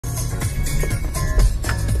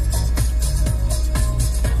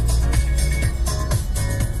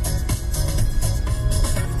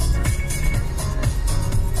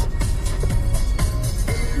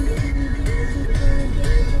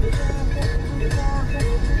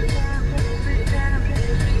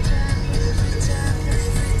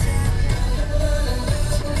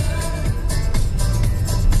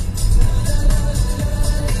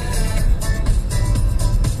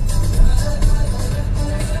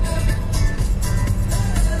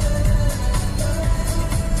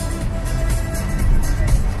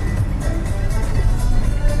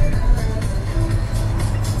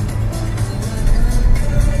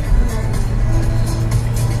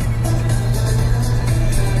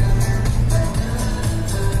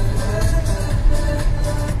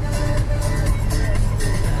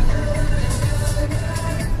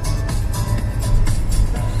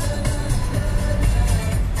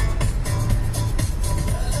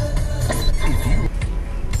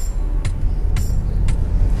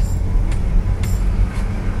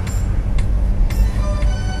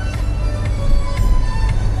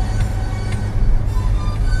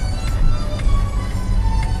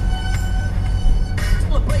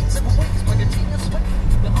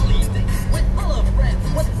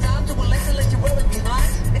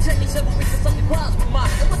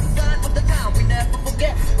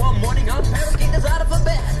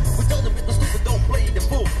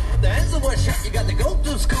first shot, you got to go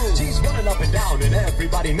to school. G's running up and down and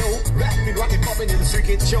everybody know. Rapping, rocking, popping in the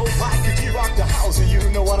circuit show. Mike and G rock the house and you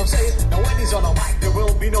know what I'm saying. Now when he's on a mic, there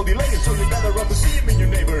will be no delay. So you better run to see him in your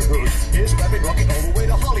neighborhood. He's rapping, rocking all the way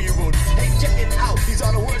to Hollywood. Hey, check it out, these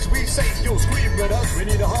are the words we say. You'll scream with us, we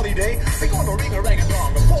need a holiday. We're gonna ring a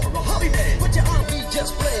rang-a-dong for a holiday. Put your arm, we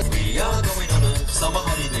just play. We are going on a summer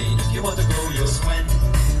holiday. If you want to go, you'll swim.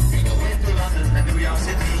 We go into London and New York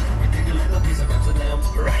City. We take a little piece of Amsterdam,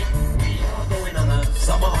 right? We are going on a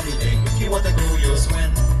summer holiday. If you want to go, you'll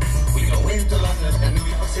swim. We go into London and New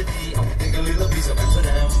York City. And we take a little piece of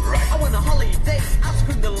Amsterdam, right? I want a holiday, I've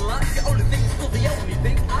screamed a lot. The only thing is still the only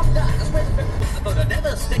thing I've got. I swear to God, I thought I'd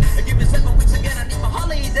never stick. Give me 7 weeks again, I need my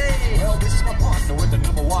holiday. Well, this is my partner with the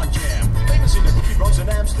 #1 jam. Famous in the Cookie Bronx in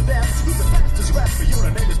Amsterdam. He's the fastest rapper, your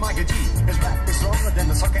name is Mike G. His rap is stronger than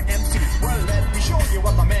the soccer MC. Well, let me show you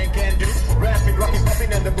what my man can do. Rapping, rocking,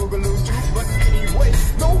 popping, and the boogaloo too. But anyway,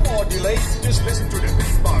 no more delay. Just listen to the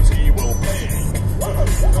beatbox he will play. My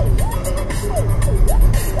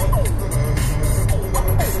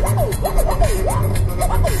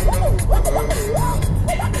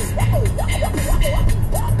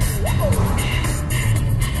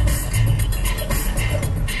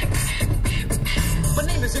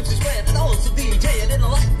name is MC Spread and also DJ. I didn't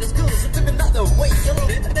like the school, so took another way. You know,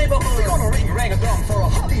 in the neighborhood, we're gonna ring rang-a-dong for a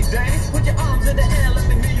holiday. Put your arms in the air, let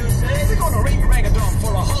me hear you say. We're gonna ring rang-a-dong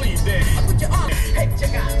for a holiday. Put your arms, hey,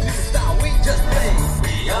 check out this style we just played.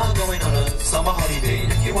 We are going on a summer holiday.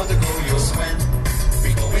 If you want to go, you'll swim.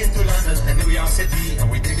 We go into London and New York City. And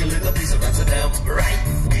we take a little piece of Amsterdam, right?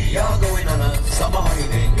 We are going on a summer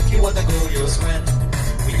holiday. If you want to go, you'll swim.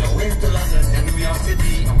 We go into London and New York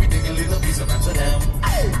City. And we take a little piece of Amsterdam.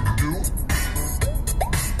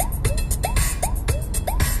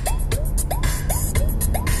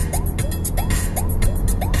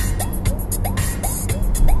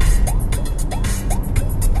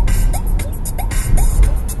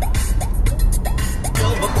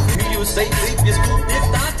 Say, leave your school, if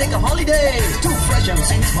not, take a holiday. Two fresh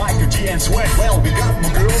MCs, Mike, G, and Sweat. Well, we got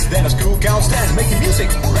more girls than a school counts stand. Making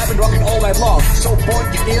music, rapping, rocking all night long. So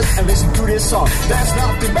point your ears and listen to this song. There's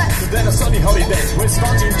nothing better than a sunny holiday. With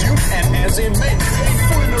starts in June and ends in May. We ain't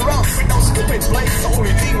fooling around with no stupid play. The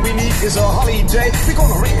only thing we need is a holiday. We're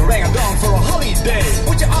gonna ring rang-a-dong for a holiday.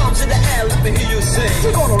 Put your arms in the air, let me hear you say.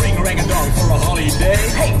 We're gonna ring rang-a-dong for a holiday.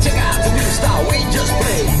 Hey, check out the new style we just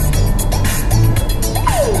played.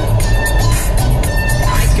 Oh!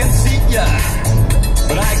 I can see ya,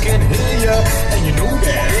 but I can hear ya, and you know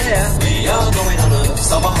that. Yeah, we are going on a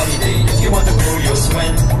summer holiday. If you want to go, you'll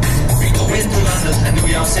swim. We go into London and New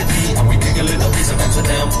York City, and we take a little piece of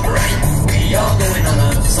Amsterdam, right? We are going on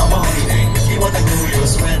a summer holiday. If you want to go, you'll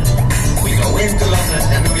swim. We go into London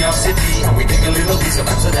and New York City, and we take a little piece of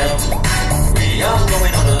Amsterdam. We are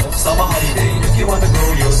going on a summer holiday. If you want to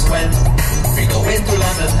go, you'll swim. We go into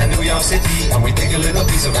London and New York City, and we take a little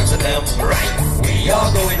piece of Amsterdam, right? We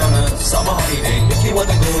are going on a summer holiday. If you want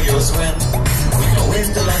to go, you'll swim. We go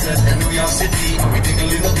into London and New York City, and we take a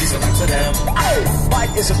little piece of Amsterdam. Oh,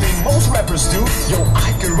 bike is a thing most rappers do. Yo,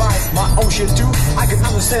 I can write my own shit too. I can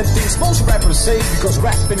understand things most rappers say, because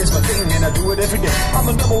rapping is my thing and I do it every day. I'm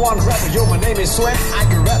the #1 rapper, yo, my name is Sweat. I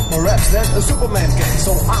can rap more raps than a Superman can.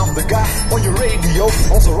 So I'm the guy on your radio,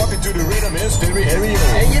 also rocking to the rhythm in stereo.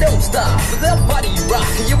 And you don't stop, but that body rock.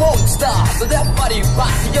 You won't stop, but that body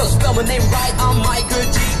rock. Yo, spell my name right, I'm Michael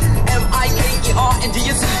G.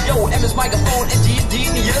 M-I-K-E-R-N-D-S-E. Yo, M is microphone and G is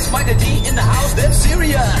genius. Michael G in the house, that's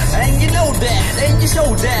serious. And you know that, and you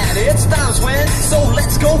show that. It's time, Swen, so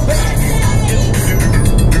let's go back.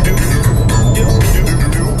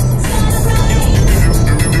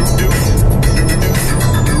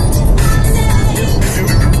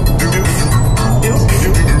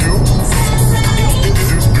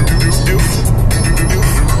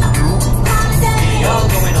 We are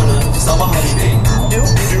going on a summer holiday. We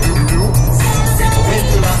go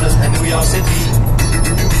into London and New York City.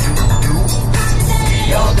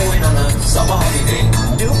 We are going on a summer holiday.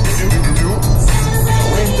 We go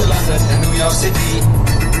into London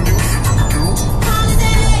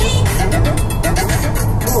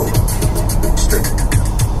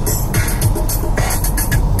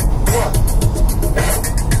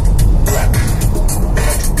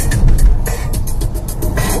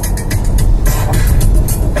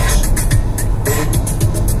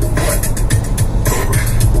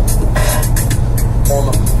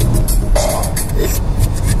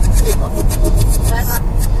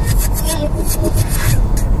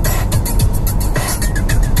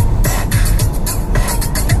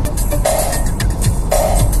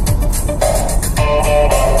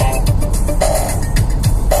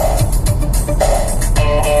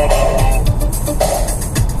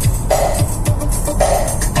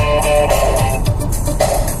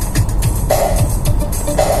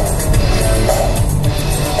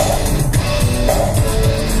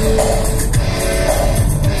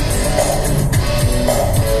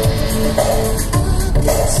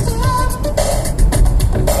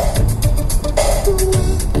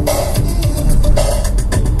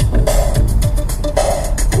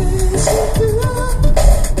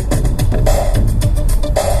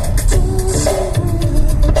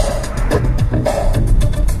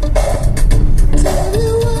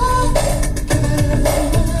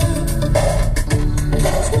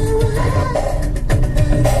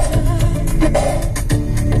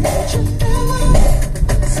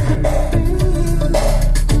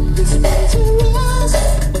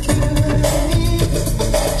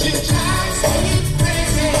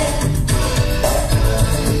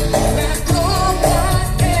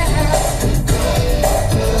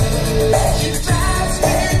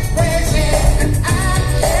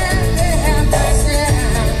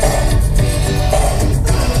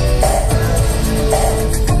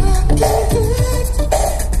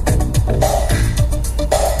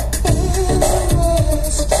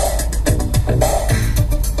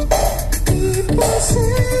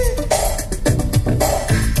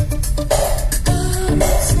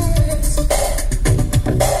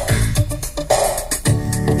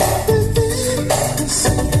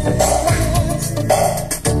Bye.